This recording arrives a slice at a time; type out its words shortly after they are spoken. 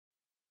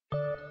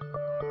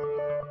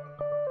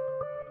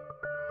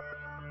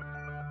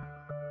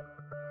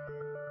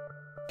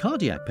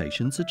Cardiac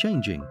patients are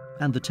changing,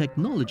 and the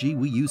technology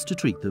we use to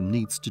treat them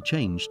needs to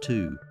change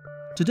too.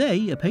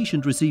 Today, a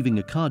patient receiving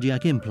a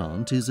cardiac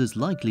implant is as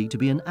likely to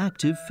be an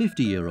active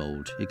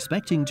 50-year-old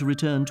expecting to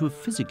return to a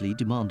physically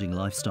demanding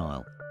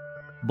lifestyle.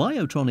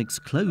 BIOTRONIK's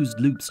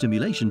closed-loop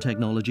stimulation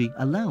technology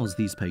allows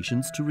these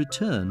patients to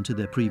return to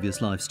their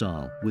previous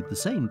lifestyle with the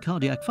same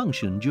cardiac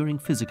function during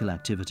physical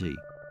activity.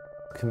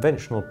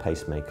 Conventional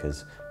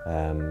pacemakers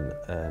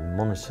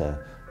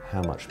monitor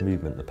how much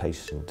movement the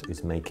patient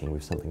is making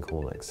with something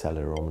called an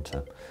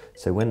accelerometer.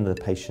 So when the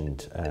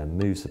patient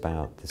moves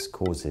about, this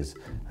causes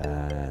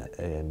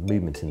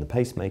movement in the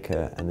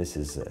pacemaker, and this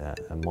is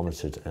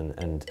monitored,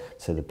 and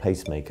so the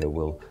pacemaker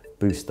will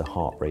boost the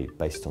heart rate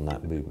based on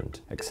that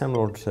movement.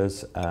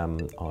 Accelerometers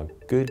are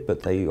good,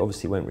 but they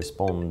obviously won't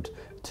respond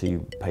to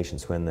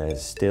patients when they're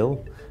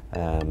still,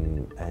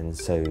 and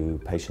so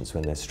patients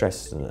when they're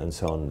stressed and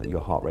so on,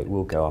 your heart rate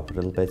will go up a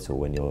little bit, or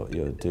when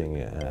you're doing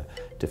a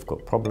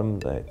difficult problem,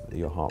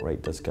 your heart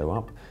rate does go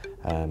up.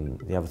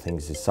 The other thing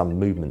is some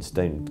movements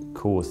don't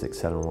cause the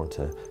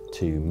accelerometer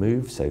to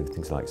move, so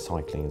things like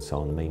cycling and so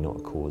on may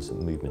not cause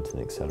movement in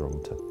the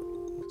accelerometer.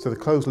 So the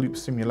closed-loop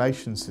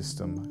stimulation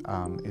system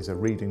is a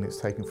reading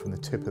that's taken from the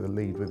tip of the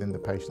lead within the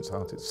patient's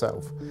heart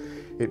itself.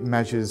 It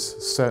measures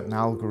certain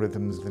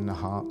algorithms within the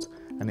heart,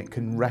 and it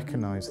can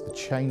recognise the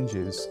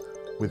changes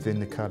within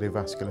the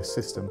cardiovascular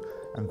system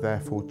and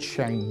therefore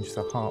change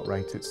the heart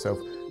rate itself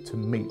to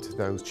meet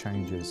those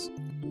changes.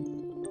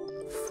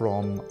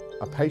 From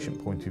a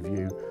patient point of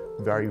view,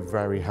 very,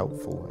 very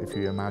helpful. If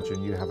you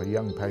imagine you have a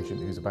young patient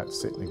who's about to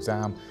sit an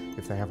exam,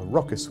 if they have a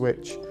rocker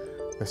switch,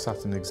 they're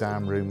sat in the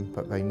exam room,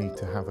 but they need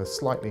to have a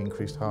slightly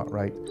increased heart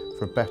rate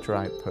for a better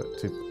output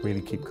to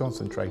really keep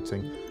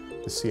concentrating.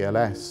 The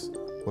CLS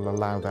will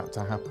allow that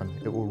to happen.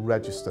 It will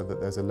register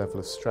that there's a level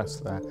of stress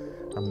there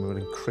and will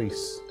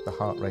increase the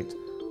heart rate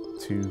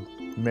to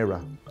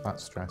mirror that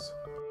stress.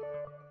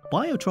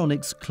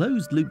 BIOTRONIK's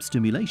closed-loop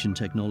stimulation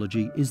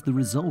technology is the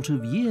result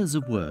of years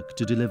of work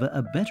to deliver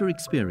a better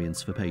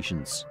experience for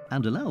patients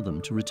and allow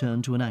them to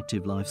return to an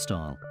active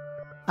lifestyle.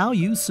 Our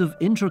use of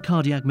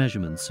intracardiac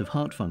measurements of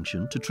heart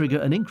function to trigger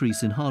an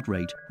increase in heart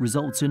rate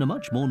results in a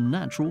much more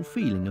natural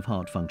feeling of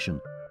heart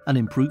function, an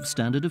improved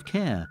standard of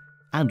care,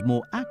 and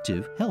more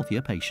active,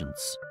 healthier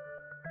patients.